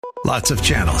Lots of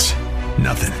channels,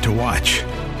 nothing to watch,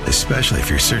 especially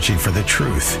if you're searching for the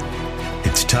truth.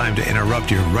 It's time to interrupt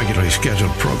your regularly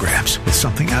scheduled programs with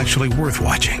something actually worth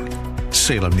watching.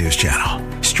 Salem News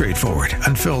Channel. Straightforward,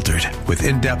 unfiltered, with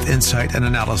in-depth insight and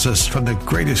analysis from the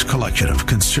greatest collection of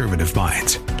conservative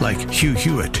minds like Hugh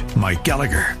Hewitt, Mike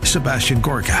Gallagher, Sebastian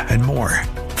Gorka, and more.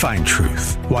 Find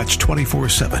truth. Watch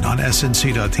 24/7 on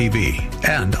snc.tv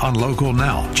and on Local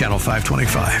Now, Channel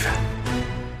 525.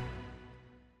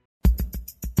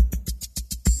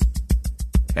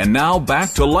 And now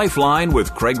back to Lifeline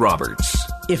with Craig Roberts.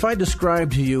 If I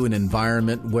describe to you an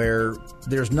environment where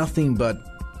there's nothing but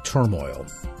turmoil,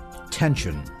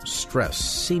 tension, stress,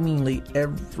 seemingly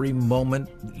every moment,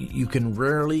 you can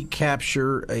rarely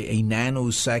capture a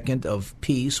nanosecond of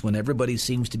peace when everybody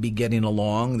seems to be getting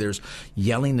along. There's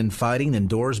yelling and fighting and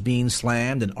doors being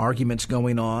slammed and arguments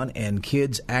going on and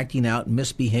kids acting out,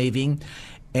 misbehaving.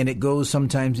 And it goes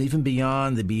sometimes even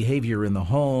beyond the behavior in the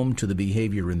home to the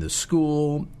behavior in the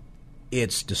school.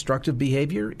 It's destructive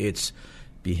behavior. It's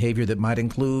behavior that might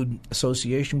include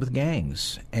association with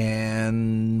gangs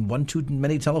and one too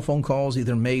many telephone calls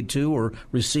either made to or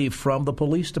received from the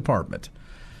police department.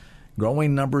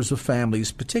 Growing numbers of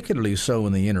families, particularly so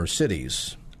in the inner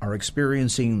cities, are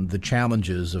experiencing the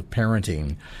challenges of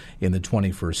parenting in the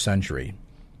 21st century.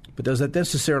 But does that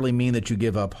necessarily mean that you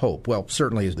give up hope? Well,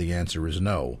 certainly the answer is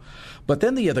no. But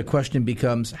then the other question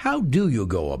becomes, how do you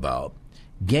go about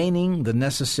gaining the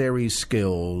necessary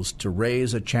skills to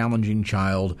raise a challenging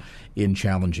child in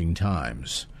challenging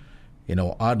times? You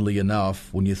know, oddly enough,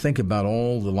 when you think about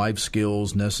all the life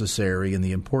skills necessary and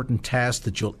the important tasks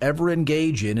that you'll ever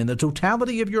engage in the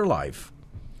totality of your life,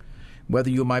 whether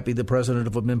you might be the president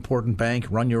of an important bank,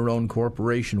 run your own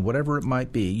corporation, whatever it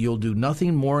might be, you'll do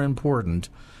nothing more important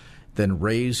than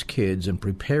raise kids and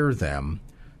prepare them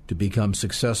to become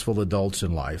successful adults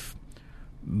in life,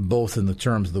 both in the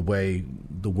terms of the way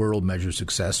the world measures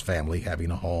success, family, having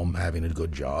a home, having a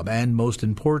good job, and most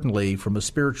importantly, from a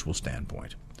spiritual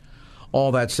standpoint.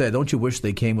 All that said, don't you wish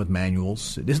they came with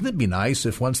manuals? Doesn't it be nice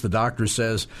if once the doctor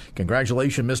says,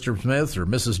 congratulations, Mr. Smith or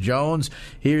Mrs. Jones,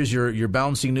 here's your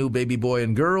bouncy new baby boy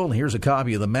and girl, and here's a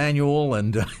copy of the manual,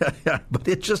 and but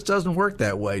it just doesn't work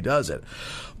that way, does it?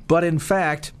 But in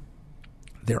fact,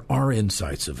 there are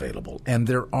insights available, and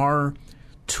there are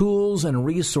tools and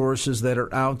resources that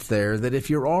are out there that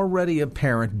if you're already a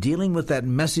parent dealing with that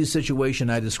messy situation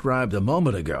I described a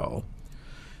moment ago,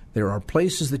 there are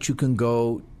places that you can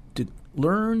go to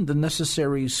learn the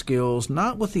necessary skills,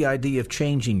 not with the idea of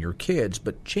changing your kids,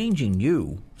 but changing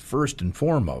you first and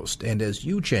foremost. And as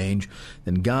you change,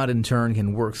 then God in turn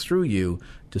can work through you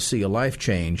to see a life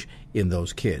change in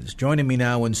those kids. Joining me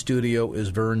now in studio is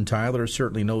Vern Tyler,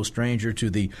 certainly no stranger to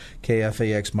the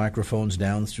KFAX microphones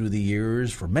down through the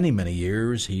years. For many, many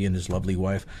years, he and his lovely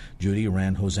wife, Judy,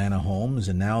 ran Hosanna Homes,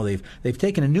 and now they've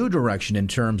taken a new direction in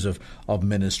terms of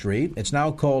ministry. It's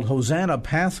now called Hosanna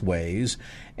Pathways,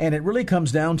 and it really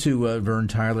comes down to, Vern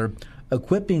Tyler,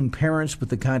 equipping parents with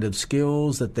the kind of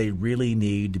skills that they really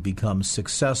need to become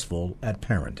successful at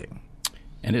parenting.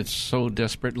 And it's so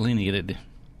desperately needed.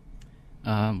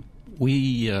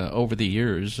 We, over the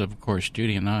years, of course,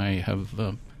 Judy and I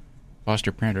have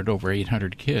foster parented over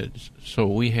 800 kids, so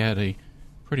we had a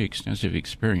pretty extensive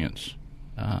experience.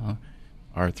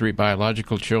 Our 3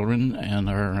 biological children and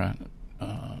our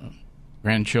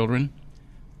grandchildren,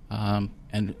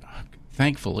 and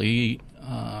thankfully,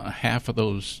 half of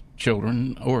those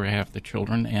children, or half the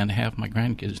children, and half my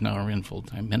grandkids now are in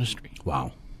full-time ministry.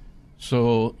 Wow.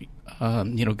 So,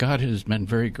 God has been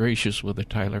very gracious with the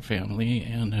Tyler family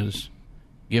and has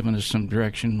given us some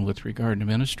direction with regard to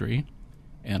ministry,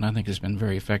 and I think it's been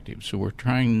very effective. So we're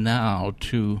trying now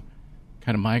to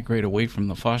kind of migrate away from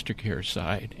the foster care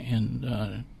side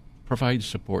and provide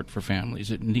support for families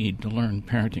that need to learn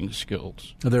parenting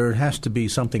skills. There has to be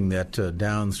something that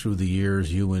down through the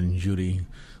years you and Judy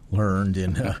learned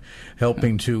in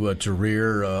helping to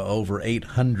rear over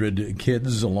 800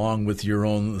 kids along with your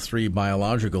own 3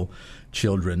 biological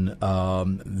children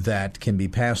that can be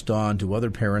passed on to other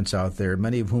parents out there,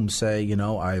 many of whom say,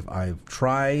 I've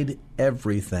tried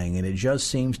everything and it just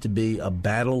seems to be a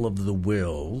battle of the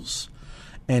wills,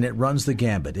 and it runs the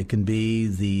gambit. It can be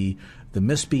the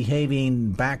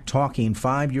misbehaving, back-talking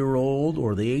 5-year-old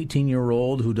or the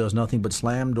 18-year-old who does nothing but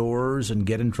slam doors and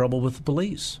get in trouble with the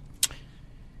police.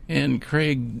 And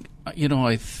Craig,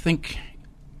 I think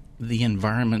the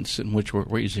environments in which we're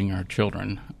raising our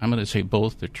children, I'm going to say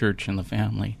both the church and the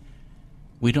family,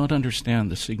 we don't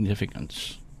understand the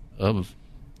significance of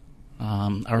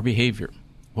our behavior,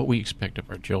 what we expect of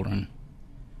our children.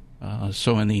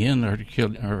 So in the end,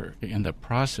 in the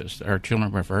process, our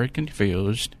children were very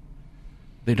confused.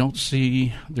 They don't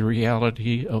see the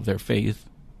reality of their faith.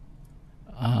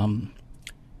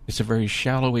 It's a very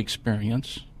shallow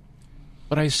experience.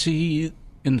 But I see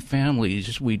in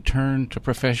families, we turn to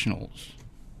professionals.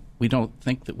 We don't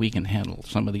think that we can handle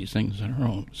some of these things on our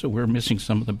own, so we're missing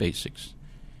some of the basics.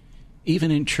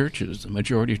 Even in churches, the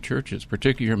majority of churches,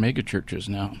 particularly your mega churches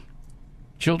now,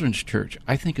 children's church,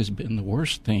 I think, has been the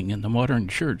worst thing in the modern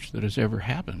church that has ever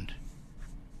happened,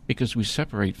 because we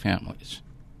separate families.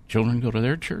 Children go to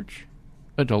their church,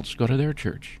 adults go to their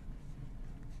church.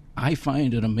 I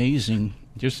find it amazing.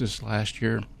 Just this last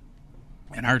year,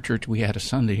 in our church, we had a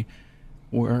Sunday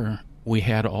where we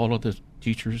had all of the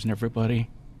teachers and everybody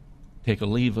take a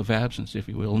leave of absence, if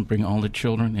you will, and bring all the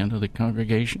children into the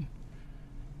congregation.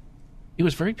 It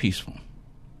was very peaceful.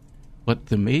 But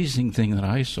the amazing thing that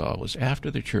I saw was after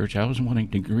the church, I was wanting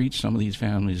to greet some of these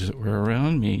families that were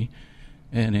around me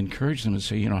and encourage them and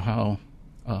say, how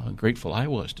grateful I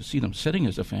was to see them sitting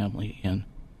as a family in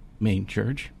main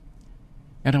church.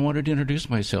 And I wanted to introduce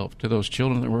myself to those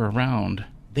children that were around.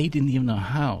 They didn't even know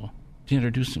how to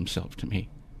introduce themselves to me.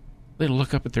 They'd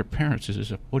look up at their parents and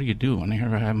say, "What do you do?" And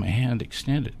here I have my hand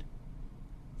extended.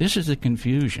 This is the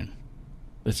confusion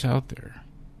that's out there.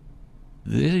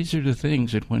 These are the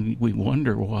things that when we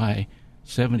wonder why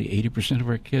 70, 80% of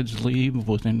our kids leave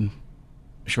within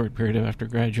a short period after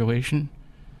graduation,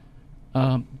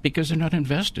 because they're not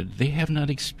invested. They have not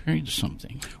experienced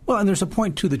something. Well, and there's a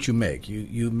point, too, that you make.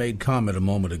 You made comment a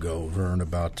moment ago, Vern,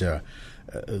 about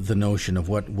the notion of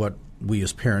what we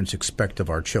as parents expect of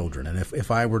our children. And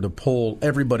if I were to poll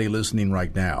everybody listening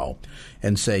right now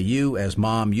and say, you as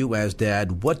mom, you as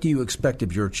dad, what do you expect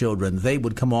of your children? They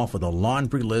would come off with a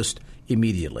laundry list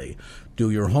immediately.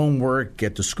 Do your homework,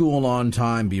 get to school on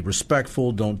time, be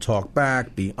respectful, don't talk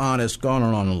back, be honest, on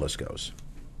and on the list goes.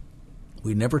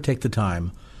 We never take the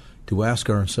time to ask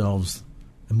ourselves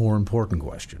a more important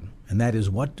question, and that is,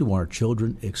 what do our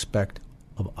children expect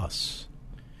of us?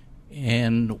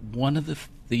 And one of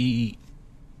the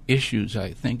issues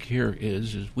I think here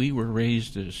is we were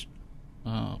raised as,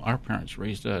 our parents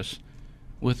raised us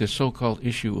with this so-called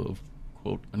issue of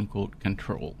quote-unquote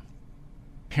control.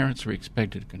 Parents are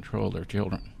expected to control their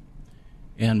children.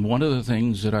 And one of the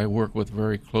things that I work with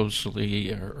very closely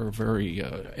or very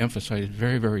emphasize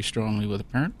very, very strongly with the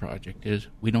Parent Project is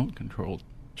we don't control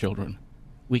children.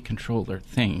 We control their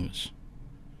things.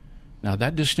 Now,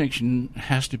 that distinction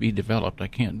has to be developed. I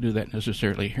can't do that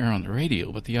necessarily here on the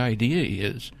radio, but the idea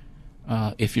is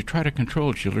if you try to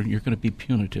control children, you're going to be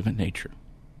punitive in nature.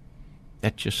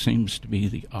 That just seems to be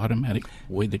the automatic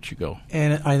way that you go.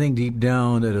 And I think deep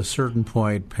down at a certain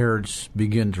point, parents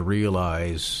begin to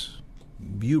realize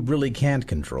you really can't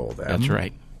control them. That's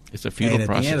right. It's a futile process.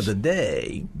 And at the end of the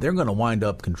day, they're going to wind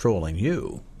up controlling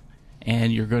you.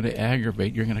 And you're going to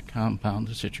aggravate, you're going to compound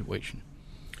the situation.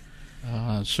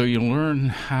 So you learn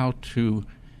how to,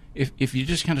 if you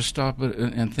just kind of stop it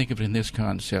and think of it in this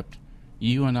concept,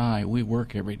 you and I, we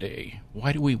work every day.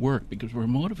 Why do we work? Because we're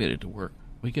motivated to work.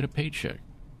 We get a paycheck.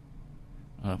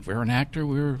 If we're an actor,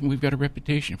 we've got a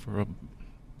reputation. For an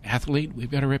athlete,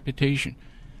 we've got a reputation.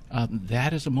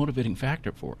 That is a motivating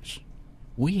factor for us.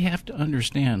 We have to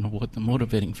understand what the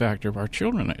motivating factor of our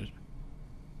children is.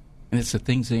 And it's the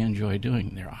things they enjoy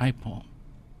doing, their iPhone,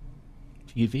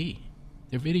 TV,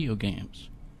 their video games.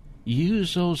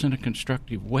 Use those in a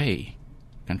constructive way.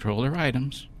 Control their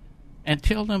items. And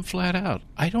tell them flat out,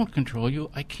 I don't control you,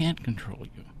 I can't control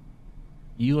you.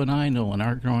 You and I know in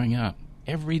our growing up,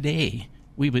 every day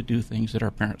we would do things that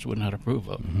our parents would not approve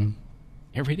of. Mm-hmm.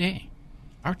 Every day.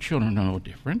 Our children are no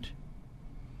different.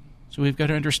 So we've got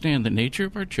to understand the nature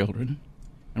of our children,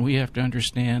 and we have to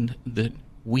understand that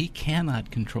we cannot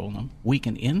control them. We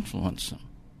can influence them,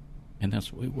 and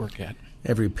that's what we work at.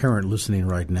 Every parent listening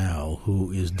right now who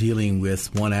is dealing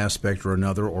with one aspect or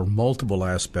another or multiple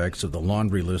aspects of the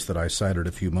laundry list that I cited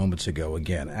a few moments ago,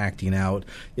 again, acting out,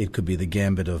 it could be the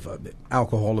gambit of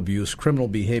alcohol abuse, criminal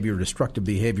behavior, destructive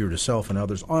behavior to self and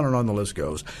others, on and on the list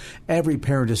goes. Every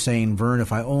parent is saying, Vern,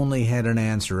 if I only had an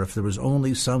answer, if there was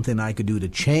only something I could do to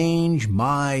change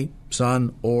my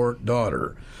son or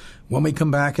daughter. When we come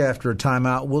back after a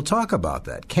timeout, we'll talk about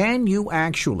that. Can you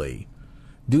actually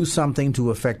do something to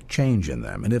affect change in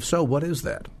them? And if so, what is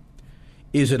that?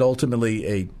 Is it ultimately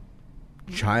a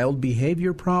child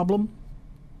behavior problem,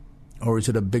 or is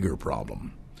it a bigger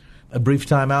problem? A brief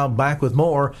time out, back with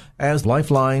more as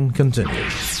Lifeline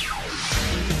continues.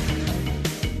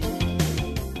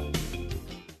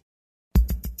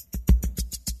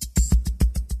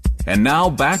 And now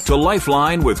back to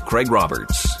Lifeline with Craig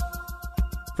Roberts.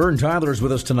 Vern Tyler is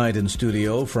with us tonight in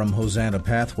studio from Hosanna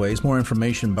Pathways. More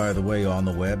information, by the way, on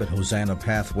the web at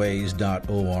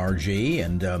hosannapathways.org.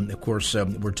 And, of course,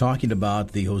 we're talking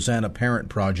about the Hosanna Parent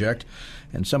Project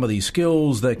and some of these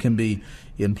skills that can be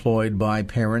employed by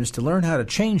parents to learn how to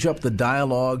change up the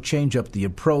dialogue, change up the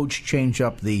approach, change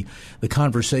up the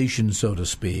conversation, so to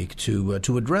speak, to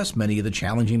address many of the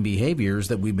challenging behaviors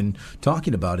that we've been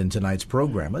talking about in tonight's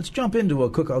program. Let's jump into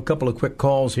a couple of quick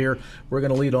calls here. We're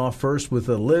going to lead off first with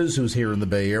Liz, who's here in the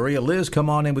Bay Area. Liz, come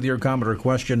on in with your comment or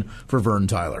question for Vern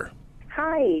Tyler.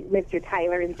 Hi, Mr.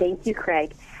 Tyler, and thank you,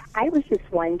 Craig. I was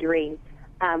just wondering,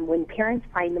 when parents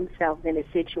find themselves in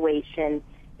a situation,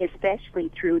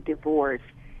 especially through divorce,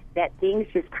 that things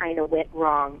just kind of went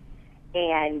wrong,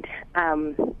 and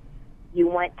you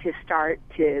want to start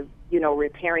to,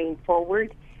 repairing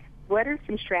forward, what are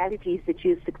some strategies that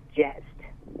you suggest?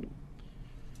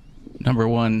 Number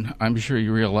one, I'm sure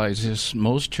you realize this,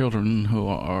 most children who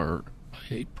are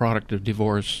a product of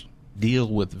divorce deal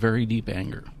with very deep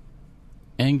anger.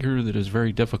 Anger that is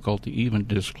very difficult to even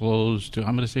disclose to,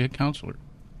 I'm going to say, a counselor.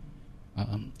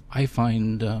 I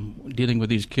find dealing with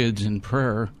these kids in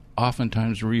prayer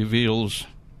oftentimes reveals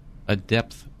a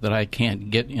depth that I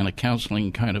can't get in a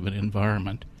counseling kind of an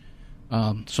environment.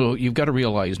 So you've got to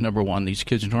realize, number one, these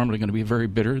kids are normally going to be very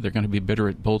bitter. They're going to be bitter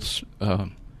at both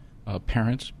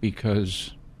parents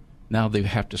because now they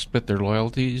have to split their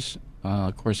loyalties.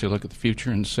 Of course, they look at the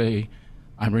future and say,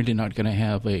 I'm really not going to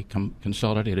have a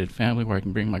consolidated family where I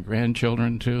can bring my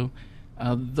grandchildren to.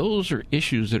 Those are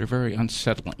issues that are very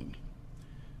unsettling.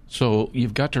 So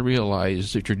you've got to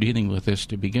realize that you're dealing with this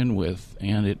to begin with,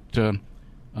 and it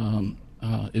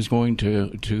is going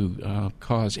to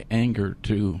cause anger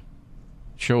to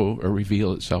show or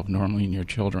reveal itself normally in your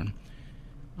children.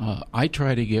 I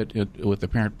try to get, with the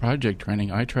Parent Project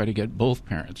training, I try to get both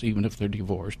parents, even if they're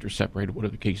divorced or separated,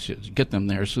 whatever the case is, get them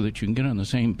there so that you can get on the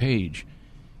same page.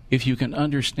 If you can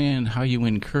understand how you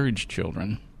encourage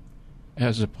children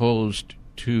as opposed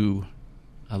to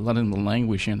letting them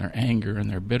languish in their anger and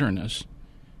their bitterness,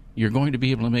 you're going to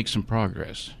be able to make some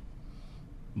progress.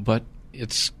 But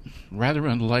it's rather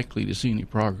unlikely to see any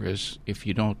progress if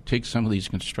you don't take some of these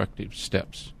constructive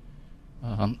steps.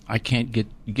 I can't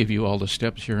give you all the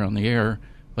steps here on the air,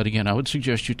 but again, I would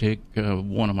suggest you take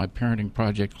one of my Parenting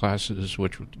Project classes,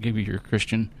 which would give you your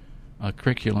Christian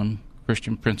curriculum,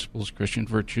 Christian principles, Christian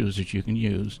virtues that you can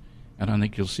use, and I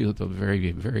think you'll see that they'll be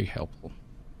very, very helpful.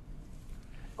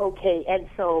 Okay, and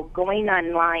so going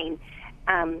online,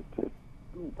 I'm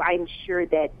sure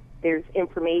that there's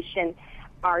information.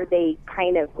 Are they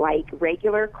kind of like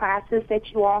regular classes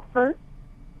that you offer?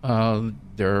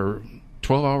 There are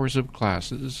 12 hours of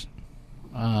classes,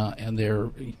 and they're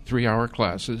 3-hour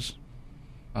classes,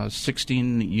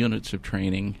 16 units of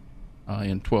training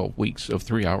in 12 weeks of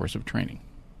 3 hours of training.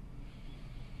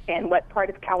 And what part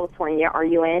of California are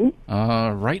you in?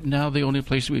 Right now, the only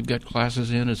place we've got classes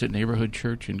in is at Neighborhood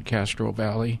Church in Castro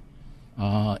Valley.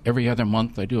 Every other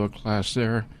month, I do a class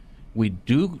there. We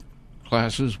do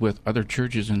classes with other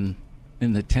churches in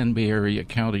the 10 Bay Area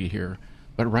county here,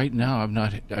 but right now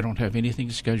I don't have anything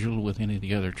scheduled with any of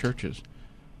the other churches.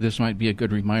 This might be a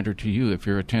good reminder to you if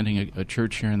you're attending a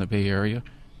church here in the Bay Area.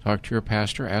 Talk to your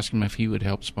pastor, ask him if he would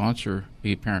help sponsor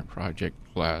a Parent Project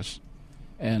class,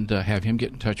 and have him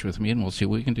get in touch with me, and we'll see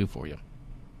what we can do for you.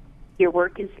 Your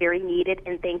work is very needed,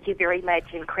 and thank you very much.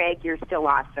 And Craig, you're still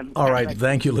awesome. All right.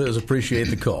 Thank you, Liz. Appreciate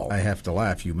the call. I have to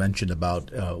laugh. You mentioned about,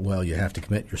 you have to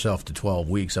commit yourself to 12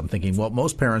 weeks. I'm thinking, well,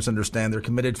 most parents understand they're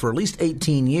committed for at least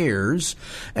 18 years.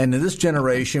 And in this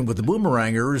generation, with the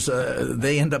boomerangers,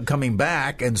 they end up coming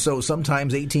back. And so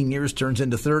sometimes 18 years turns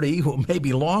into 30,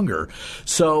 maybe longer.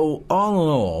 So all in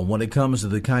all, when it comes to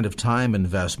the kind of time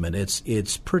investment,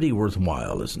 it's pretty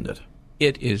worthwhile, isn't it?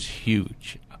 It is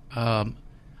huge.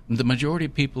 The majority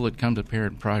of people that come to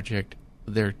Parent Project,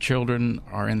 their children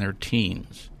are in their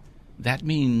teens. That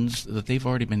means that they've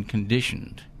already been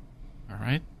conditioned, all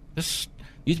right? These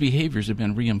behaviors have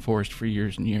been reinforced for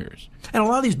years and years. And a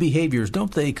lot of these behaviors,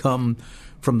 don't they come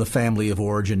from the family of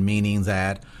origin, meaning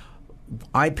that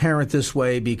I parent this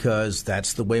way because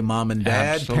that's the way mom and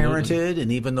dad parented,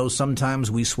 and even though sometimes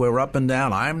we swear up and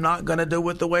down, I'm not going to do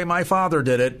it the way my father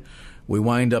did it, we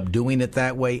wind up doing it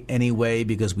that way anyway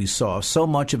because we saw so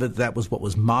much of it that was what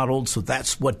was modeled, so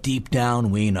that's what deep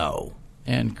down we know.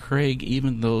 And Craig,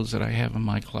 even those that I have in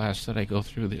my class that I go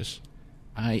through this,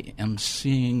 I am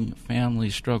seeing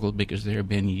families struggle because they have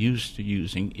been used to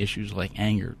using issues like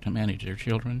anger to manage their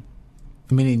children.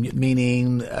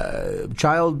 Meaning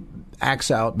child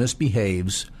acts out,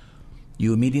 misbehaves,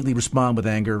 you immediately respond with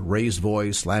anger, raised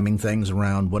voice, slamming things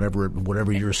around,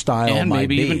 whatever your style and might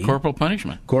be. And maybe even corporal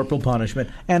punishment. Corporal punishment.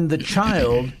 And the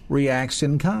child reacts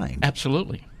in kind.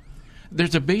 Absolutely.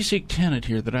 There's a basic tenet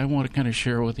here that I want to kind of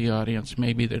share with the audience,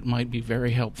 maybe that might be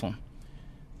very helpful.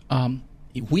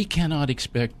 We cannot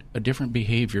expect a different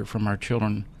behavior from our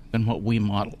children than what we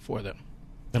model for them.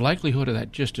 The likelihood of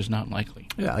that just is not likely.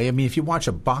 Yeah, I mean, if you watch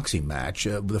a boxing match,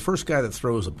 the first guy that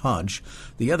throws a punch,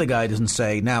 the other guy doesn't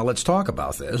say, now let's talk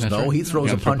about this. That's no, right. he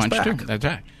throws a punch back. Too. That's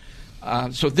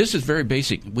right. So this is very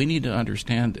basic. We need to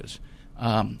understand this.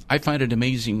 I find it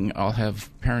amazing. I'll have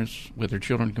parents with their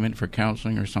children come in for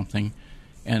counseling or something,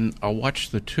 and I'll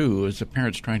watch the two as the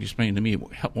parents trying to explain to me,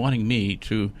 wanting me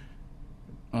to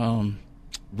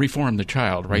reform the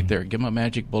child right there, give them a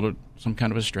magic bullet, some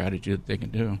kind of a strategy that they can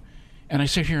do. And I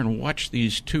sit here and watch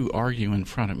these two argue in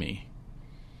front of me.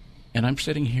 And I'm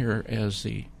sitting here as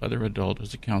the other adult,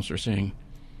 as a counselor, saying,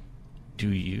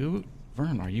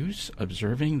 Vern, are you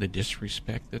observing the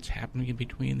disrespect that's happening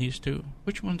between these two?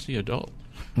 Which one's the adult?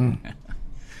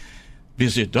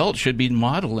 Because the adult should be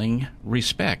modeling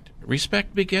respect.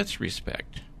 Respect begets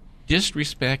respect.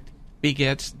 Disrespect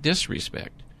begets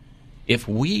disrespect. If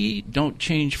we don't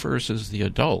change first as the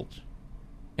adult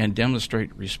and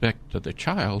demonstrate respect to the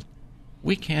child,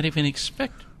 we can't even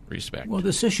expect respect. Well,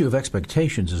 this issue of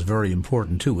expectations is very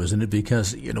important too, isn't it?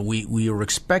 Because we are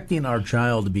expecting our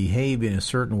child to behave in a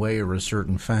certain way or a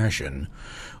certain fashion.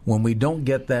 When we don't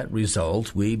get that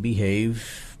result, we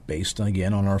behave based,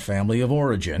 again, on our family of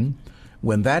origin.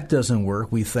 When that doesn't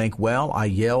work, we think, well, I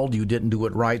yelled, you didn't do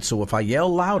it right, so if I yell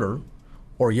louder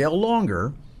or yell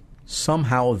longer,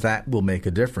 somehow that will make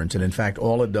a difference. And in fact,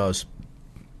 all it does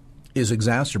is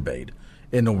exacerbate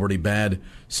an already bad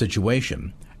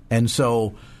situation. And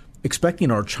so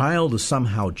expecting our child to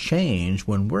somehow change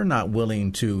when we're not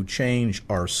willing to change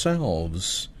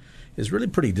ourselves is really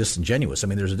pretty disingenuous. I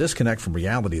mean, there's a disconnect from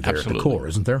reality there. Absolutely. At the core,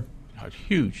 isn't there? A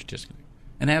huge disconnect.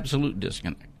 An absolute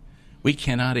disconnect. We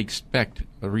cannot expect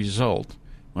a result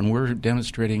when we're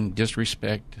demonstrating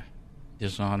disrespect,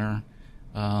 dishonor,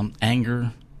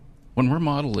 anger. When we're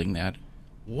modeling that,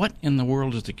 what in the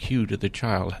world is the cue to the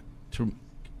child to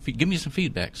give me some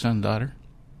feedback, son, daughter?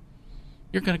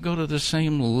 You're going to go to the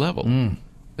same level,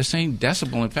 the same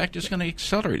decibel. In fact, it's going to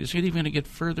accelerate. It's even going to get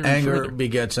further and further. Anger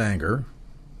begets anger.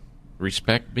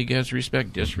 Respect begets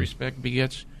respect. Disrespect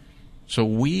begets. So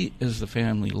we, as the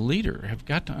family leader, have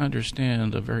got to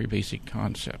understand a very basic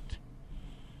concept.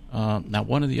 Now,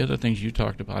 one of the other things you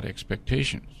talked about,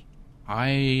 expectations. I,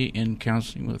 in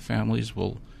counseling with families,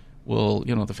 will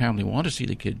the family want to see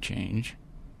the kid change,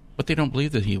 but they don't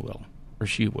believe that he will or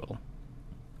she will.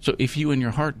 So if you in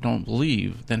your heart don't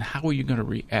believe, then how are you going to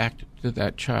react to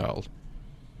that child?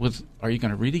 Are you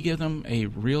going to really give them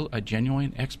a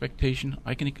genuine expectation?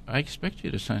 I expect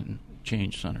you to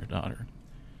change, son or daughter.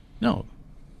 No.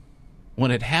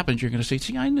 When it happens, you're going to say,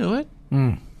 see, I knew it.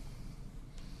 And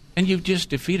you've just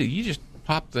defeated, you just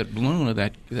popped that balloon of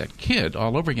that kid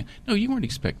all over again. No, you weren't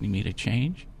expecting me to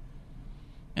change.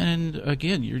 And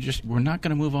again, we're not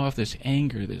going to move off this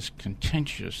anger, this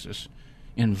contentious, this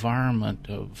environment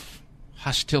of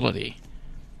hostility.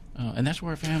 And that's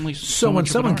where families... So when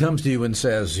someone comes to you and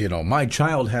says, my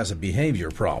child has a behavior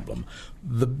problem,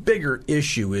 the bigger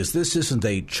issue is this isn't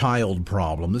a child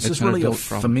problem. This is really a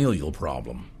familial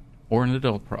problem. Or an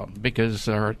adult problem, because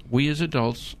we as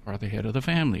adults are the head of the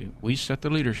family. We set the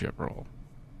leadership role.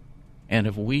 And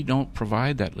if we don't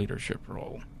provide that leadership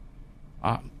role,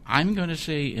 I'm going to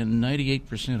say in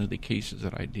 98% of the cases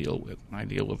that I deal with,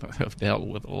 have dealt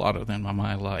with a lot of them in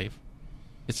my life,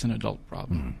 it's an adult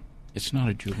problem. It's not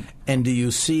a juvenile. And do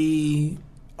you see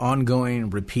ongoing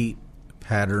repeat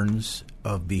patterns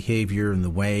of behavior in the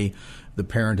way the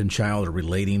parent and child are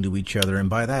relating to each other? And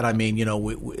by that I mean,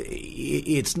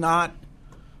 it's not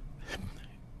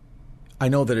 – I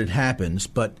know that it happens,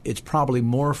 but it's probably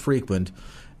more frequent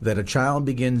that a child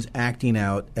begins acting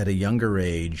out at a younger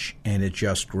age and it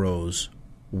just grows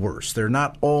worse. They're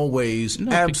not always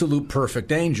absolute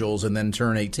perfect angels and then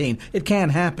turn 18. It can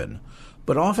happen.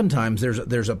 But oftentimes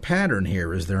there's a pattern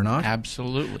here, is there not?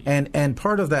 Absolutely. And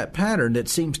part of that pattern, it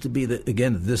seems to be that,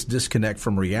 again, this disconnect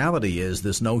from reality is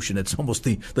this notion, it's almost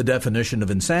the definition of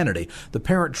insanity. The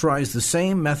parent tries the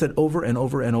same method over and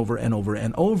over and over and over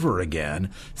and over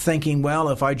again, thinking, well,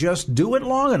 if I just do it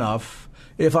long enough,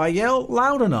 if I yell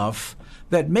loud enough,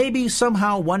 that maybe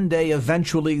somehow one day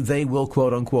eventually they will,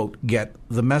 quote unquote, get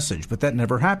the message. But that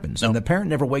never happens. No. And the parent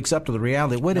never wakes up to the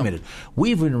reality, wait a minute,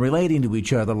 we've been relating to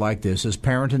each other like this as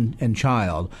parent and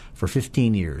child for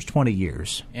 15 years, 20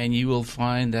 years. And you will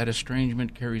find that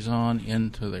estrangement carries on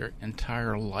into their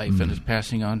entire life and is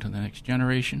passing on to the next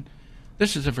generation.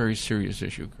 This is a very serious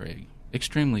issue, Craig.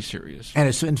 Extremely serious. And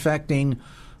it's infecting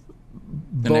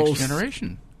The both next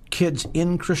generation. kids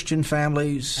in Christian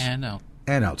families And out.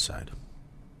 and outside.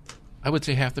 I would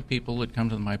say half the people that come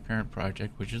to the My Parent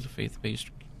Project, which is a faith-based,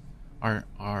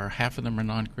 are half of them are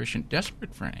non-Christian,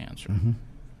 desperate for an answer. Mm-hmm.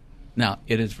 Now,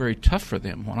 it is very tough for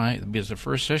them. Because the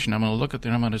first session, I'm going to look at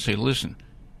them, I'm going to say, listen,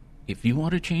 if you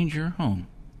want to change your home,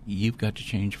 you've got to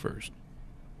change first.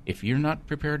 If you're not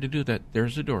prepared to do that,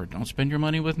 there's the door. Don't spend your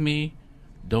money with me.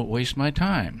 Don't waste my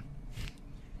time.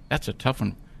 That's a tough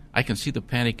one. I can see the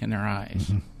panic in their eyes.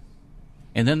 Mm-hmm.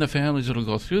 And then the families that will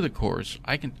go through the course,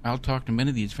 I'll talk to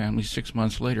many of these families 6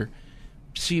 months later.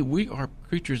 See, we are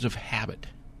creatures of habit.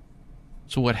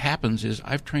 So what happens is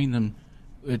I've trained them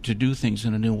to do things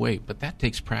in a new way, but that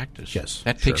takes practice. Yes,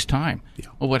 that takes time. Yeah.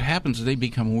 Well, what happens is they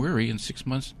become weary. In 6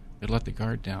 months, they let the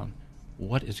guard down.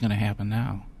 What is going to happen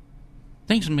now?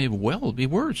 Things may well be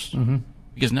worse,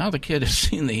 because now the kid has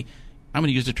seen I'm going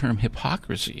to use the term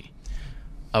hypocrisy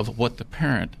of what the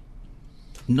parent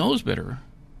knows better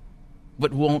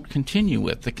but won't continue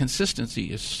with. The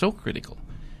consistency is so critical.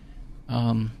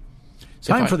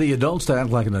 Time for the adults to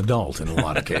act like an adult in a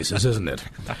lot of cases, isn't it?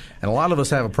 And a lot of us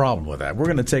have a problem with that. We're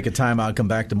going to take a time out, come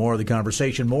back to more of the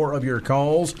conversation, more of your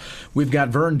calls. We've got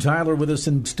Vern Tyler with us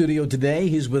in studio today.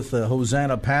 He's with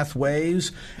Hosanna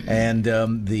Pathways and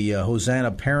the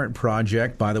Hosanna Parent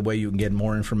Project. By the way, you can get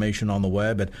more information on the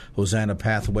web at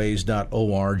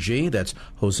hosannapathways.org. That's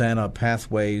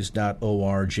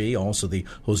hosannapathways.org. Also the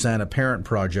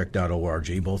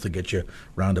hosannaparentproject.org. Both will get you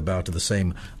roundabout to the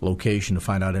same location to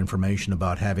find out information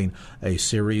about having a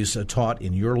series taught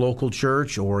in your local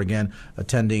church, or again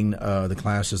attending the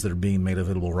classes that are being made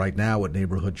available right now at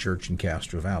Neighborhood Church in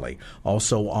Castro Valley.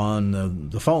 Also on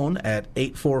the phone at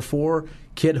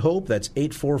 844-KID-HOPE. That's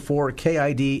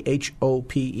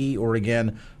 844-KID-HOPE, or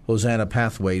again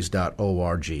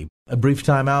hosannapathways.org. A brief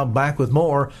time out, back with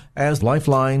more as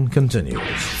Lifeline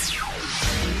continues.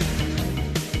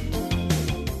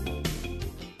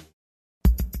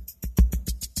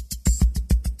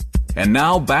 And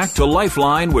now back to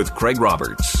Lifeline with Craig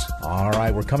Roberts. All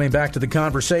right, we're coming back to the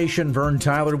conversation. Vern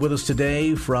Tyler with us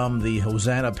today from the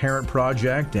Hosanna Parent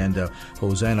Project and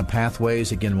Hosanna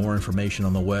Pathways. Again, more information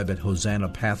on the web at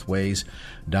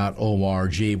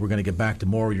hosannapathways.org. We're going to get back to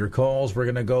more of your calls. We're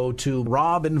going to go to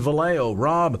Rob in Vallejo.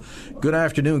 Rob, good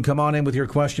afternoon. Come on in with your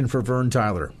question for Vern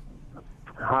Tyler.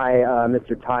 Hi,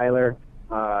 Mr. Tyler.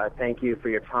 Thank you for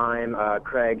your time.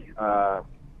 Craig,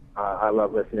 I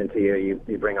love listening to you.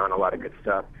 You bring on a lot of good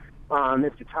stuff.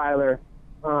 Mr. Tyler,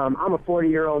 I'm a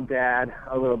 40-year-old dad.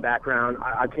 A little background.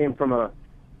 I came from a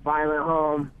violent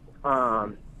home. I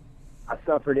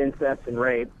suffered incest and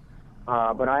rape.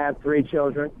 But I have 3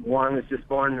 children. One was just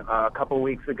born a couple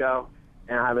weeks ago,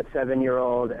 and I have a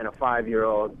 7-year-old and a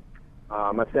 5-year-old.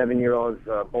 My 7-year-old's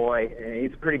a boy, and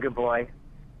he's a pretty good boy.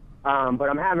 But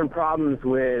I'm having problems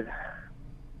with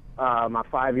my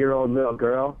 5-year-old little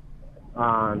girl.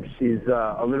 She's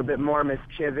a little bit more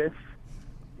mischievous,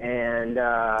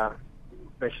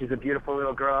 but she's a beautiful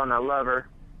little girl, and I love her.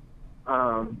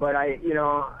 But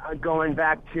going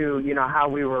back to, how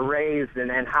we were raised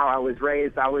and how I was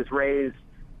raised in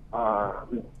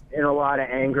a lot of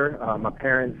anger. My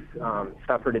parents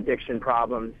suffered addiction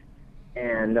problems,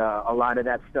 and a lot of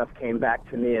that stuff came back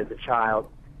to me as a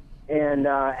child. And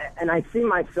I see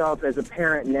myself as a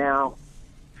parent now.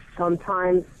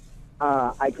 Sometimes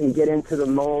I can get into the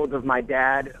mold of my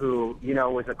dad, who,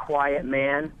 was a quiet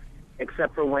man,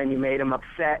 except for when you made him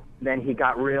upset, then he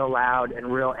got real loud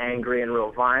and real angry and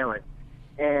real violent.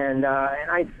 And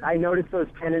I notice those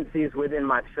tendencies within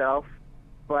myself,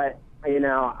 but,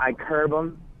 I curb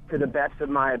them to the best of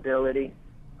my ability.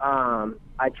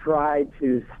 I try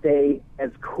to stay as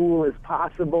cool as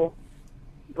possible,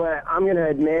 but I'm going to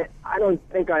admit, I don't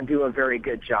think I do a very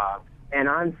good job. And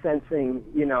I'm sensing,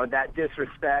 that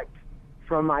disrespect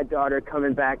from my daughter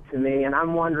coming back to me, and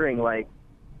I'm wondering,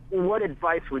 what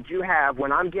advice would you have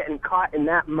when I'm getting caught in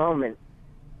that moment,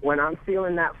 when I'm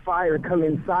feeling that fire come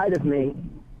inside of me,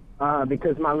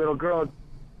 because my little girl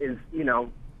is,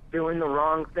 doing the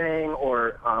wrong thing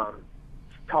or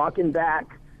talking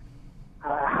back?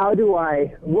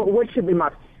 What should be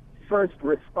my first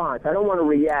response? I don't want to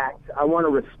react. I want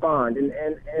to respond,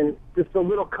 and just a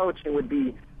little coaching would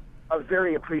be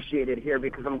very appreciated here,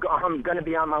 because I'm going to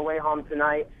be on my way home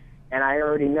tonight, and I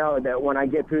already know that when I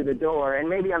get through the door, and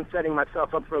maybe I'm setting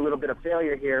myself up for a little bit of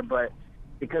failure here, but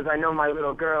because I know my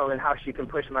little girl and how she can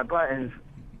push my buttons,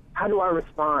 how do I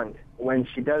respond when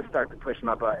she does start to push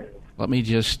my buttons? Let me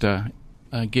just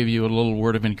give you a little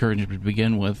word of encouragement to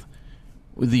begin with.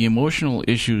 the emotional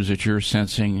issues that you're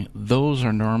sensing, those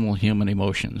are normal human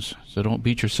emotions. So don't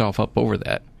beat yourself up over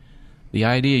that. The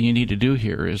idea you need to do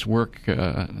here is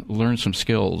learn some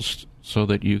skills so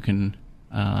that you can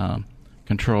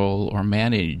control or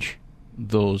manage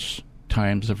those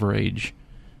times of rage.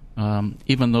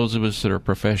 Even those of us that are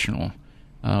professional,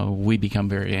 we become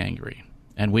very angry,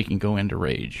 and we can go into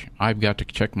rage. I've got to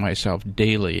check myself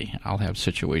daily. I'll have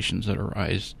situations that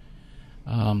arise.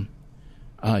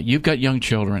 You've got young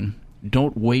children.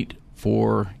 Don't wait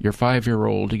for your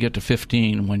 5-year-old to get to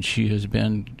 15 when she has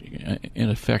been, in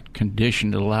effect,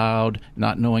 conditioned, allowed,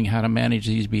 not knowing how to manage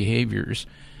these behaviors.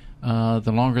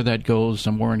 The longer that goes,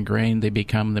 the more ingrained they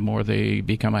become, the more they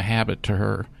become a habit to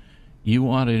her. You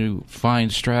want to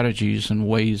find strategies and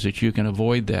ways that you can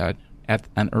avoid that at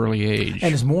an early age.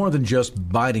 And it's more than just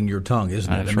biting your tongue,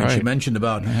 isn't it? That's right. He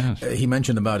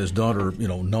mentioned about his daughter,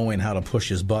 knowing how to push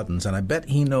his buttons, and I bet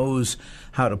he knows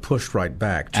how to push right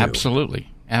back too. Absolutely.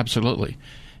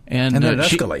 And then it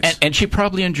escalates. And she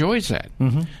probably enjoys that.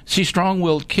 Mm-hmm. See,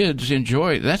 strong-willed kids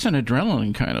enjoy. That's an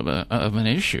adrenaline kind of an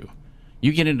issue.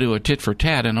 You get into a tit for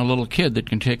tat, and a little kid that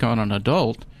can take on an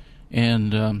adult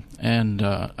and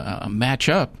match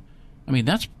up. I mean,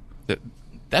 there's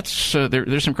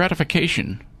some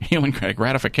gratification, human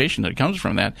gratification that comes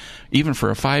from that, even for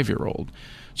a 5-year-old.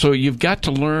 So you've got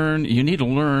to learn. You need to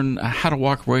learn how to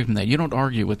walk away from that. You don't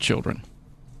argue with children.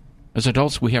 As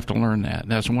adults, we have to learn that.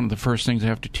 That's one of the first things I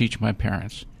have to teach my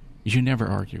parents, is you never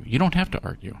argue. You don't have to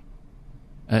argue.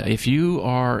 If you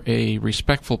are a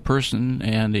respectful person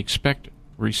and expect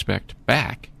respect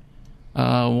back,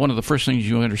 one of the first things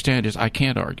you understand is I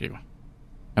can't argue.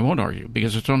 I won't argue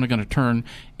because it's only going to turn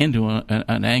into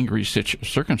an angry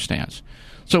circumstance.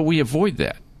 So we avoid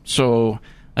that. So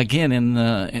again, in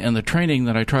the training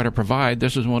that I try to provide,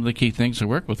 this is one of the key things to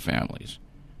work with families,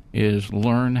 is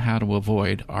learn how to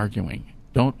avoid arguing.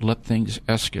 Don't let things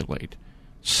escalate.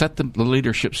 Set the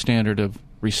leadership standard of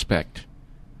respect,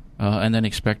 and then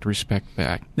expect respect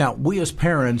back. Now, we as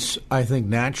parents, I think,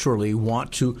 naturally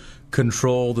want to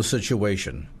control the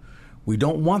situation. We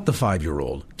don't want the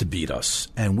 5-year-old to beat us,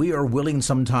 and we are willing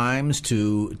sometimes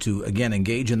to again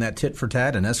engage in that tit for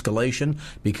tat and escalation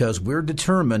because we're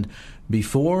determined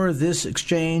before this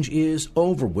exchange is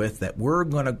over with that we're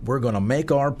gonna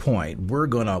make our point. We're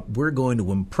going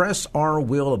to impress our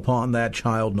will upon that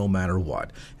child no matter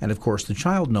what. And of course, the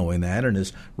child, knowing that, and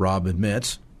as Rob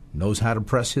admits, knows how to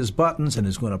press his buttons and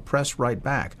is going to press right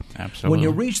back. Absolutely. When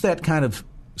you reach that kind of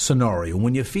scenario,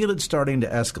 when you feel it starting to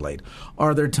escalate,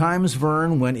 are there times,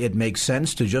 Vern, when it makes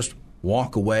sense to just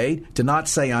walk away, to not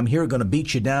say, I'm here going to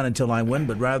beat you down until I win,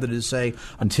 but rather to say,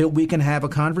 until we can have a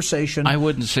conversation? I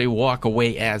wouldn't say walk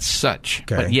away as such,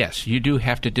 okay. But yes, you do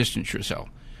have to distance yourself.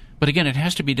 But again, it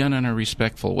has to be done in a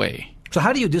respectful way. So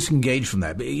how do you disengage from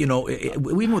that?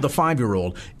 Even with a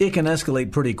 5-year-old, it can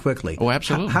escalate pretty quickly. Oh,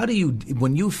 absolutely. How do you,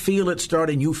 when you feel it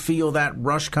starting, you feel that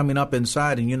rush coming up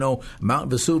inside, and Mount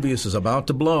Vesuvius is about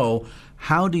to blow,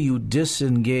 how do you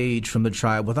disengage from the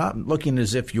child without looking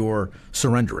as if you're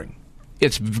surrendering?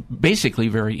 It's basically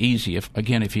very easy,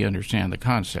 if you understand the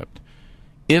concept.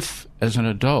 If, as an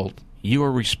adult, you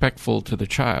are respectful to the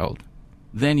child,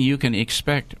 then you can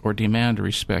expect or demand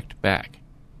respect back.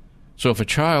 So if a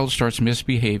child starts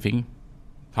misbehaving,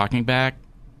 talking back,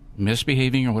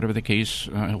 misbehaving, or whatever the case,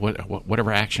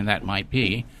 whatever action that might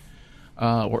be,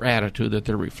 or attitude that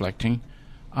they're reflecting,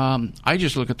 I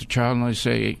just look at the child and I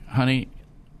say, honey,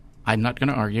 I'm not going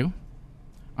to argue.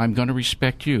 I'm going to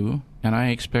respect you, and I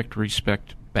expect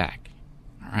respect back.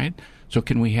 All right? So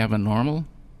can we have a normal,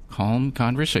 calm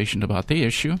conversation about the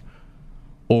issue,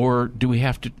 or do we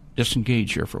have to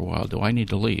disengage here for a while? Do I need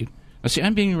to leave? Now, see,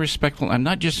 I'm being respectful. I'm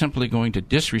not just simply going to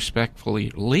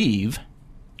disrespectfully leave,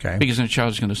 okay, because then the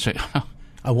child's going to say,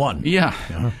 I won. Yeah,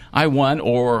 uh-huh. I won,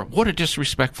 or what a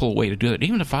disrespectful way to do it.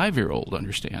 Even a 5-year-old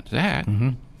understands that. Mm-hmm.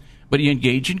 But you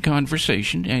engage in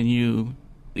conversation, and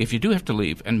if you do have to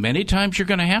leave, and many times you're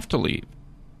going to have to leave,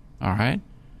 all right,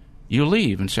 you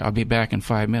leave and say, I'll be back in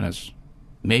 5 minutes.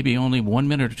 Maybe only 1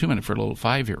 minute or 2 minutes for a little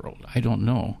 5-year-old. I don't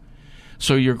know.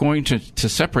 So you're going to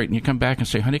separate, and you come back and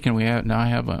say, honey, can we now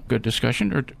have a good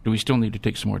discussion, or do we still need to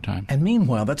take some more time? And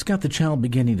meanwhile, that's got the child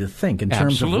beginning to think in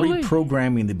terms of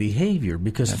reprogramming the behavior,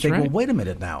 because they go, wait a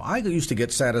minute now, I used to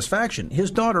get satisfaction.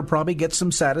 His daughter probably gets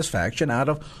some satisfaction out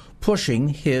of pushing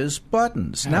his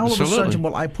buttons. Now all of a sudden,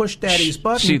 well, I pushed Daddy's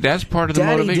button. See, that's part of the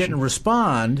motivation. Daddy didn't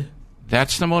respond.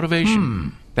 That's the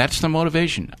motivation. That's the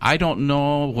motivation. I don't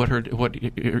know what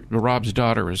Rob's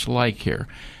daughter is like here,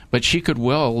 but she could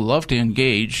well love to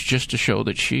engage just to show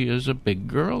that she is a big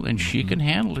girl and she can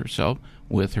handle herself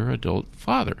with her adult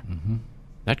father. Mm-hmm.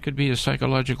 That could be a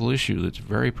psychological issue that's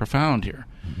very profound here.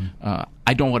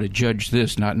 I don't want to judge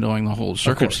this, not knowing the whole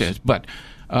circumstance, but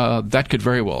that could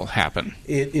very well happen.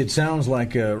 It sounds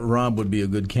like Rob would be a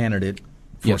good candidate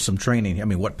for some training. I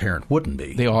mean, what parent wouldn't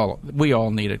be? We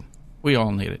all need it. We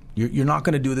all need it. You're not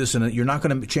going to do this, and you're not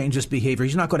going to change this behavior.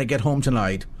 He's not going to get home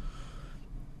tonight,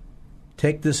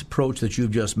 take this approach that you've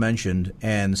just mentioned,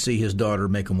 and see his daughter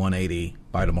make a 180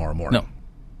 by tomorrow morning.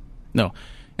 No.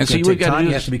 And so you got to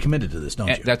You have to be committed to this, don't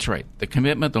you? That's right. The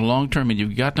commitment, the long term, and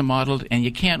you've got to model it, and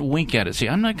you can't wink at it. See,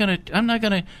 I'm not going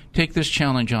to take this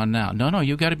challenge on now. No,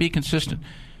 you've got to be consistent.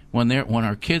 When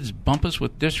our kids bump us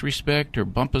with disrespect or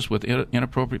bump us with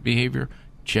inappropriate behavior,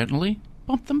 gently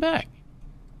bump them back.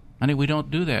 Honey, we don't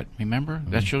do that. Remember,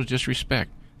 that shows disrespect.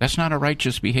 That's not a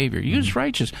righteous behavior. Use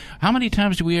righteous. How many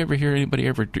times do we ever hear anybody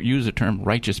ever use the term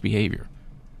righteous behavior?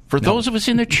 For those of us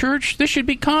in the church, this should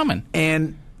be common.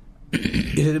 And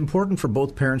is it important for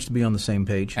both parents to be on the same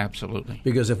page? Absolutely.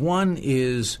 Because if one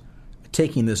is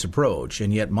taking this approach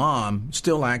and yet mom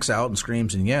still acts out and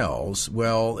screams and yells,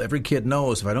 well, every kid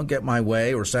knows if I don't get my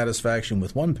way or satisfaction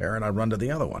with one parent, I run to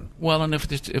the other one. Well, and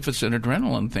if it's an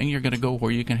adrenaline thing, you're going to go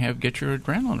where you can get your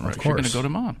adrenaline rush. You're going to go to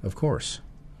mom. Of course.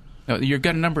 Now, you've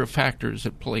got a number of factors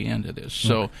that play into this.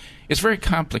 So it's very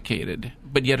complicated,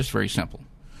 but yet it's very simple.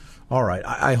 All right.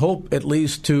 I hope at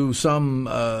least to some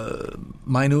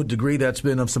minute degree that's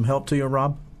been of some help to you,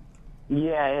 Rob?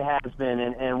 Yeah, it has been.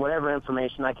 And whatever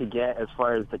information I could get as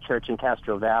far as the church in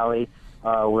Castro Valley,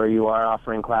 where you are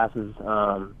offering classes.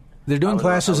 They're doing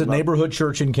classes at Neighborhood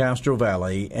Church in Castro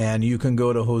Valley, and you can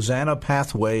go to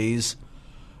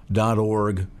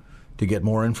hosannapathways.org to get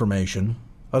more information.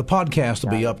 The podcast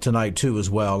will be up tonight, too, as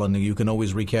well, and you can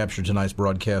always recapture tonight's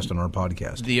broadcast on our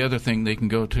podcast. The other thing they can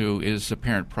go to is the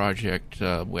Parent Project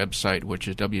website, which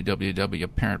is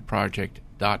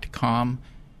www.parentproject.com,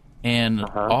 and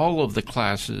all of the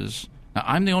classes. Now,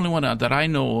 I'm the only one that I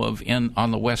know of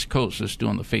on the West Coast that's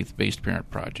doing the Faith-Based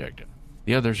Parent Project.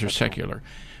 The others are secular.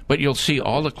 But you'll see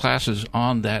all the classes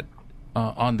on that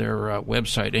on their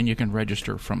website, and you can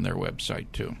register from their website,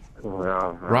 too.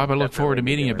 Well, Rob, I look forward to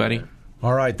meeting you, buddy.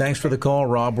 All right, thanks for the call,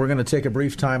 Rob. We're going to take a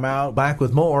brief time out. Back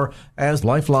with more as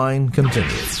Lifeline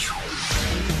continues.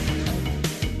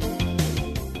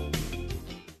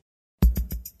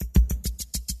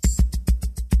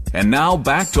 And now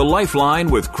back to Lifeline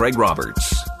with Craig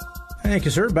Roberts. Thank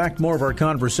you, sir. Back to more of our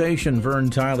conversation. Vern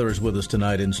Tyler is with us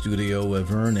tonight in studio.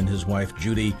 Vern and his wife,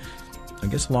 Judy, I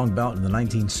guess long about in the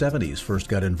 1970s, first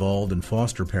got involved in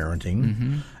foster parenting.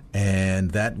 Mm-hmm.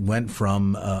 And that went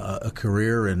from a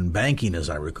career in banking, as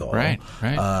I recall, right.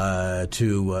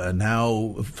 To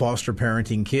now foster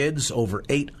parenting kids, over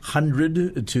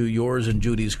 800 to yours and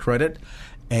Judy's credit,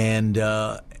 and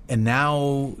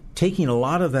now taking a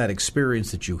lot of that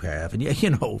experience that you have. And,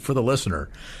 you know, for the listener,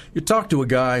 you talk to a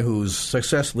guy who's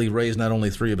successfully raised not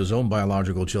only 3 of his own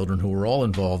biological children who were all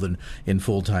involved in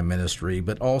full-time ministry,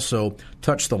 but also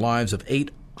touched the lives of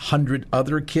 800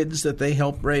 other kids that they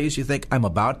helped raise. You think, I'm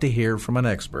about to hear from an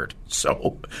expert.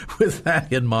 So with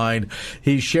that in mind,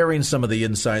 he's sharing some of the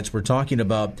insights. We're talking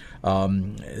about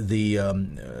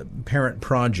the Parent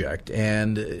Project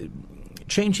and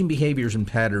changing behaviors and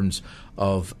patterns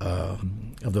of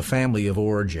the family of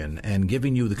origin and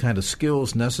giving you the kind of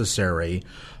skills necessary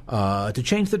to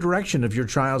change the direction of your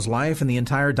child's life and the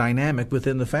entire dynamic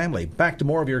within the family. Back to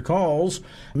more of your calls.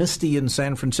 Misty in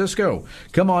San Francisco.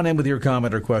 Come on in with your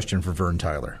comment or question for Vern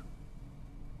Tyler.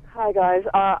 Hi, guys.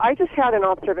 I just had an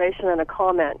observation and a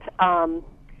comment.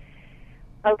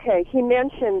 Okay, he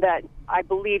mentioned that I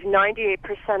believe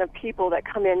 98% of people that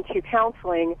come into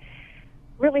counseling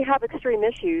really have extreme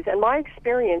issues. And my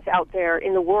experience out there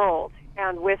in the world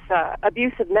and with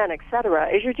abusive men,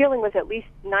 etc., is you're dealing with at least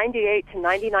 98 to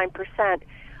 99%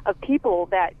 of people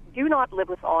that do not live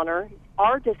with honor,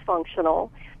 are dysfunctional,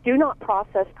 do not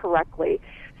process correctly.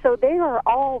 So they are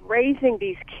all raising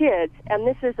these kids, and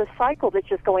this is a cycle that's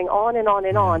just going on and on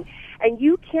and on. And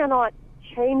you cannot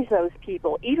change those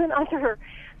people, even under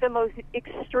the most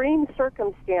extreme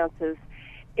circumstances.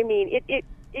 I mean, it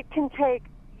can take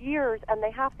years, and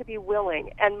they have to be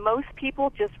willing, and most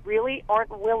people just really aren't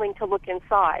willing to look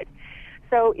inside.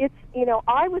 So it's, you know,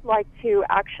 I would like to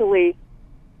actually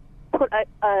put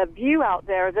a view out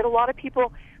there that a lot of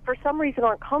people for some reason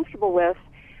aren't comfortable with,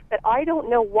 that I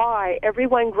don't know why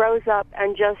everyone grows up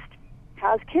and just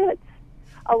has kids.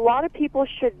 A lot of people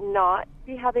should not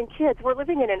be having kids. We're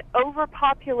living in an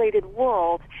overpopulated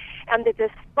world, and the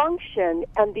dysfunction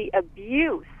and the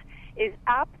abuse is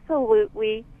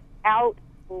absolutely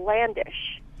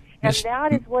outlandish. And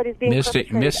that is what is being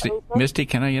Misty,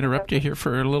 can I interrupt you here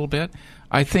for a little bit?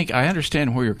 I think I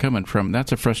understand where you're coming from.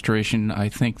 That's a frustration I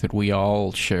think that we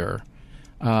all share.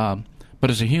 But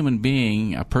as a human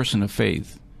being, a person of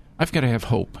faith, I've got to have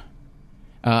hope.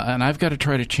 And I've got to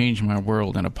try to change my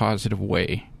world in a positive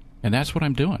way. And that's what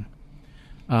I'm doing.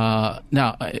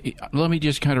 Now, let me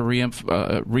just kind of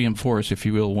reinforce, if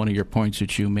you will, one of your points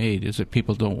that you made, is that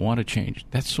people don't want to change.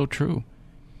 That's so true.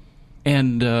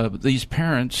 And these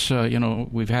parents,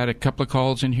 we've had a couple of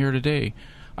calls in here today.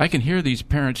 I can hear these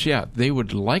parents, they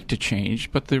would like to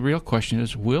change, but the real question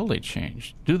is, will they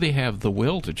change? Do they have the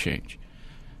will to change?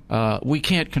 We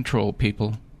can't control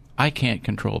people. I can't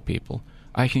control people.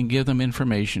 I can give them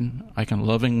information. I can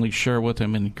lovingly share with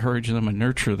them and encourage them and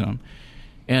nurture them.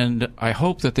 And I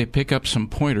hope that they pick up some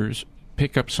pointers,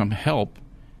 pick up some help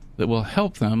that will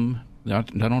help them,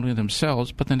 not only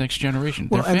themselves, but the next generation,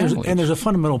 their families. And there's a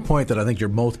fundamental point that I think you're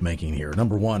both making here.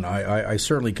 Number one, I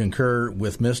certainly concur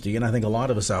with Misty, and I think a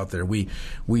lot of us out there, we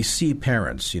see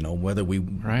parents, whether we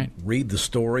read the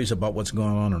stories about what's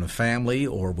going on in a family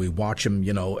or we watch them,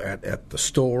 at the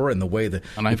store and the way the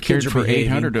I've kids cared are for behaving.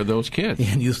 800 of those kids.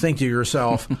 And you think to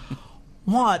yourself,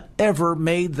 whatever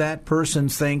made that person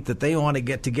think that they want to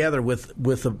get together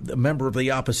with a member of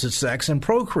the opposite sex and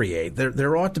procreate?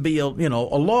 There ought to be a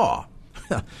law.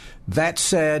 That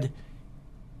said,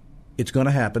 it's going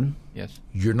to happen. Yes.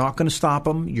 You're not going to stop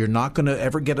them. You're not going to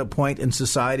ever get a point in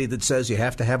society that says you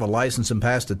have to have a license and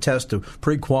pass the test to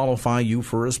pre-qualify you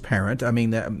for as parent. I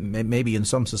mean, maybe in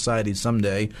some societies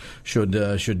someday, should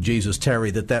Jesus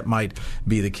tarry, that might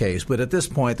be the case. But at this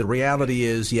point, the reality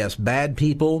is, yes, bad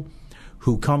people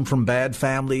who come from bad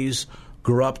families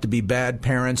grew up to be bad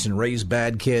parents and raise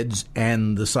bad kids,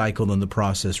 and the cycle and the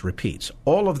process repeats.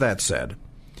 All of that said,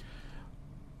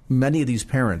 many of these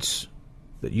parents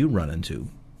that you run into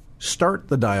start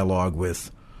the dialogue with,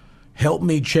 help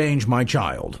me change my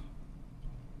child.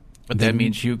 But that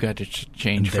means you got to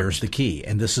change first. There's the key.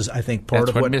 And this is, I think, part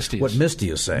of what Misty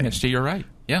is saying. Misty, you're right.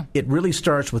 Yeah. It really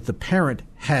starts with the parent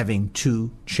having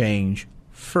to change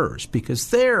first, because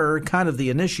they're kind of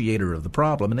the initiator of the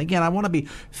problem. And again, I want to be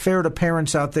fair to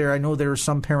parents out there. I know there are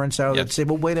some parents out there that say,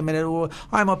 well, wait a minute,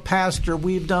 I'm a pastor.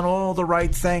 We've done all the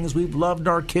right things. We've loved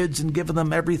our kids and given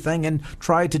them everything and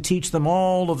tried to teach them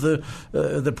all of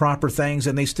the proper things,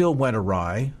 and they still went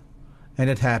awry. And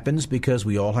it happens because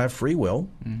we all have free will,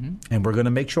 and we're going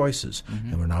to make choices,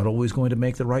 and we're not always going to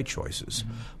make the right choices.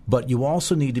 But you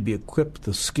also need to be equipped with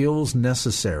the skills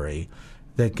necessary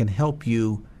that can help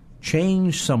you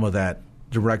change some of that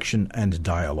direction and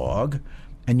dialogue.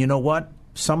 And you know what?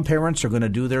 Some parents are going to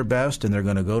do their best, and they're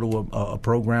going to go to a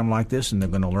program like this, and they're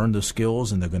going to learn the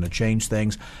skills, and they're going to change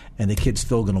things, and the kid's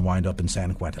still going to wind up in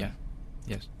San Quentin. Yeah.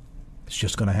 Yes. It's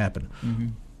just going to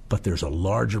happen. But there's a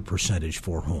larger percentage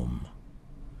for whom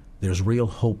there's real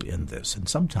hope in this. And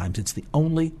sometimes it's the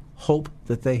only hope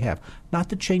that they have. Not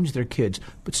to change their kids,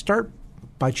 but start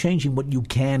by changing what you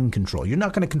can control. You're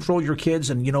not going to control your kids,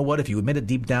 and you know what? If you admit it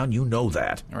deep down, you know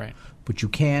that. Right. But you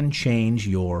can change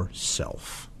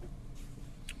yourself.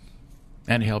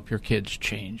 And help your kids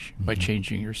change by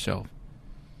changing yourself.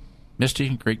 Misty,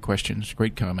 great questions,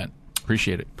 great comment.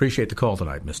 Appreciate it. Appreciate the call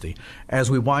tonight, Misty.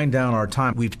 As we wind down our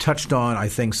time, we've touched on, I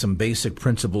think, some basic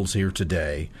principles here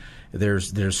today.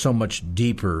 There's so much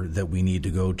deeper that we need to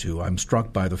go to. I'm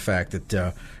struck by the fact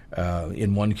that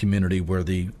in one community where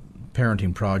the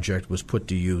Parenting Project was put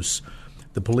to use,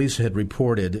 the police had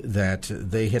reported that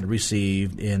they had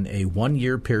received in a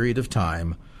 1-year period of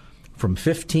time from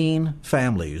 15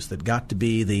 families that got to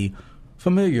be the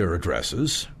familiar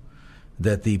addresses,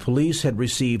 that the police had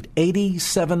received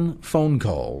 87 phone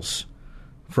calls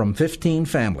from 15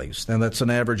 families. Now, that's an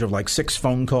average of like 6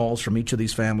 phone calls from each of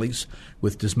these families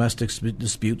with domestic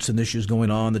disputes and issues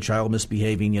going on, the child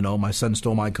misbehaving, my son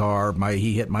stole my car,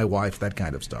 he hit my wife, that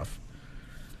kind of stuff.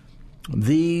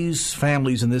 These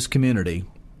families in this community,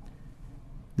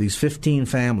 these 15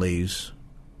 families,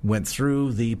 went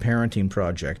through the Parenting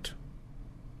Project,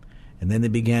 and then they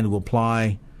began to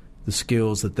apply the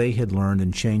skills that they had learned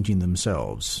in changing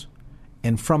themselves.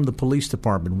 And from the police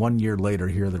department 1 year later,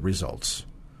 here are the results.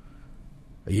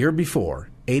 A year before,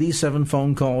 87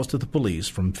 phone calls to the police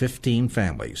from 15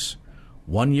 families.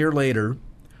 1 year later,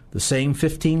 the same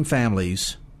 15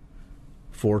 families,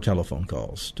 4 telephone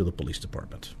calls to the police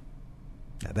department.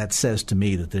 Now, that says to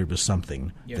me that there was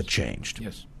something that changed.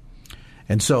 Yes.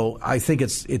 And so I think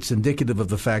it's indicative of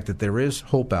the fact that there is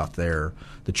hope out there.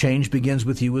 The change begins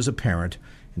with you as a parent.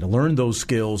 And to learn those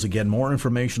skills, again, more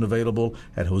information available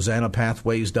at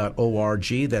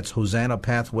hosannapathways.org. That's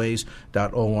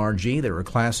hosannapathways.org. There are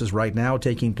classes right now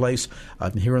taking place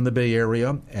here in the Bay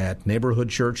Area at Neighborhood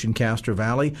Church in Castro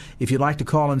Valley. If you'd like to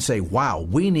call and say, wow,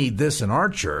 we need this in our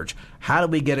church, how do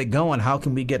we get it going? How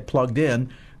can we get plugged in?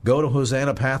 Go to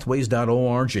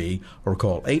hosannapathways.org or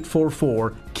call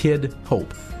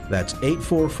 844-KID-HOPE. That's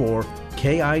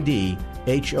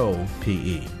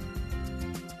 844-KID-HOPE.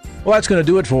 Well, that's going to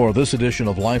do it for this edition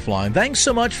of Lifeline. Thanks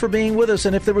so much for being with us.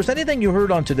 And if there was anything you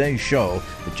heard on today's show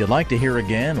that you'd like to hear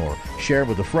again or share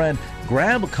with a friend,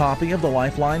 grab a copy of the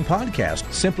Lifeline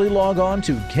podcast. Simply log on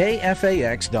to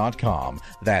KFAX.com.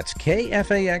 That's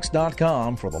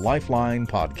KFAX.com for the Lifeline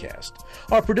podcast.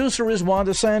 Our producer is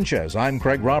Wanda Sanchez. I'm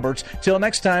Craig Roberts. Till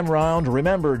next time round,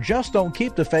 remember, just don't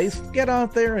keep the faith. Get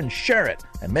out there and share it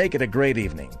and make it a great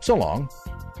evening. So long.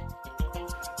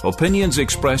 Opinions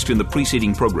expressed in the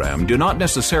preceding program do not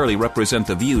necessarily represent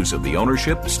the views of the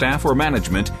ownership, staff, or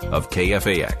management of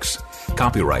KFAX.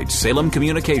 Copyright Salem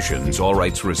Communications, all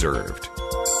rights reserved.